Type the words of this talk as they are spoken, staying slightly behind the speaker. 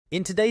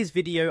In today's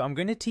video, I'm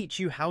going to teach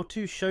you how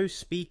to show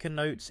speaker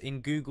notes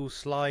in Google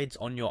Slides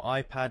on your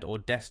iPad or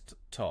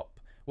desktop.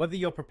 Whether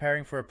you're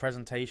preparing for a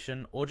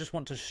presentation or just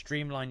want to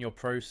streamline your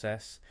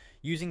process,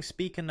 using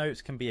speaker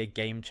notes can be a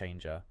game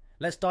changer.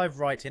 Let's dive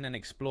right in and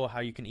explore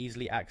how you can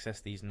easily access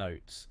these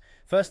notes.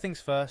 First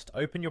things first,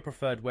 open your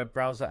preferred web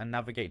browser and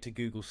navigate to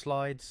Google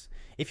Slides.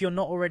 If you're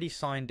not already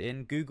signed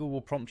in, Google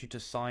will prompt you to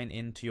sign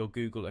in to your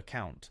Google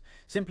account.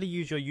 Simply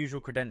use your usual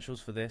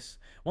credentials for this.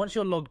 Once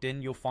you're logged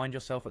in, you'll find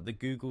yourself at the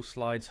Google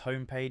Slides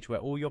homepage where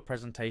all your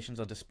presentations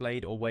are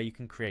displayed or where you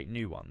can create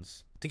new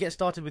ones. To get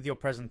started with your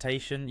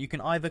presentation, you can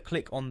either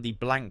click on the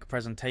blank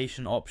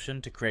presentation option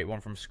to create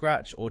one from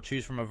scratch or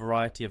choose from a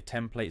variety of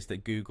templates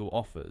that Google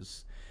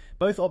offers.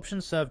 Both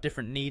options serve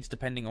different needs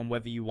depending on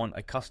whether you want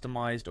a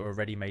customized or a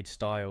ready-made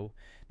style.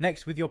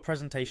 Next, with your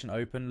presentation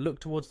open, look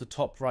towards the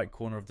top right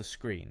corner of the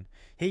screen.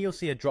 Here you'll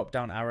see a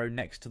drop-down arrow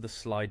next to the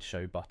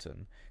slideshow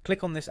button.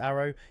 Click on this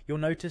arrow, you'll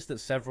notice that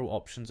several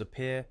options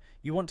appear.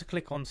 You want to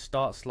click on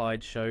Start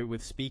Slideshow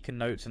with Speaker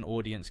Notes and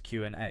Audience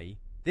Q&A.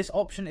 This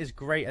option is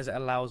great as it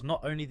allows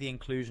not only the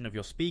inclusion of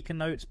your speaker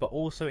notes but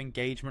also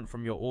engagement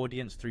from your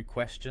audience through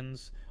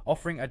questions,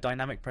 offering a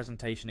dynamic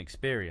presentation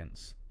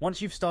experience. Once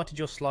you've started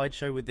your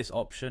slideshow with this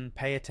option,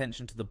 pay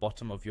attention to the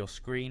bottom of your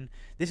screen.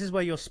 This is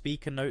where your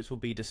speaker notes will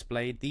be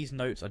displayed. These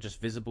notes are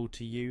just visible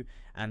to you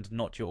and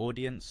not your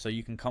audience, so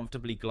you can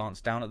comfortably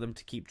glance down at them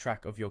to keep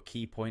track of your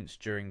key points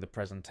during the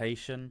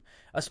presentation.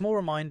 A small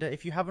reminder,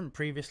 if you haven't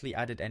previously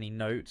added any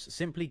notes,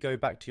 simply go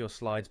back to your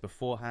slides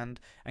beforehand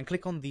and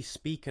click on the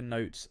speaker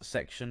notes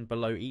section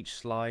below each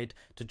slide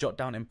to jot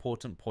down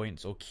important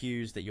points or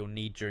cues that you'll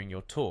need during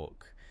your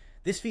talk.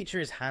 This feature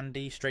is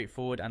handy,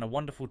 straightforward, and a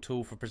wonderful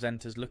tool for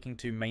presenters looking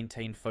to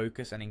maintain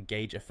focus and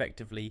engage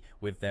effectively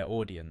with their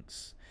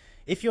audience.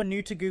 If you're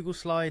new to Google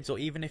Slides, or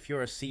even if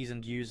you're a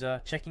seasoned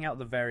user, checking out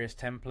the various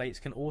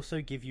templates can also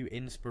give you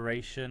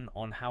inspiration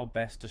on how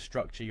best to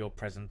structure your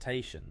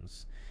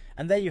presentations.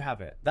 And there you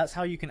have it. That's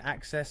how you can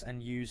access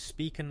and use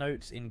speaker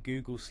notes in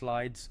Google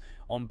Slides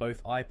on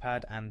both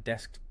iPad and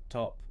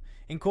desktop.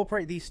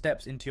 Incorporate these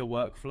steps into your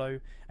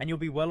workflow and you'll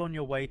be well on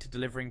your way to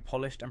delivering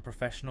polished and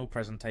professional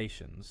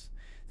presentations.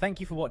 Thank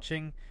you for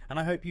watching, and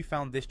I hope you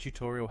found this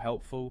tutorial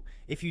helpful.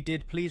 If you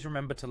did, please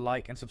remember to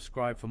like and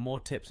subscribe for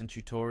more tips and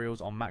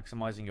tutorials on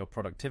maximizing your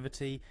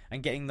productivity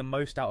and getting the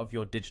most out of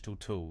your digital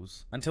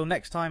tools. Until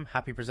next time,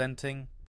 happy presenting.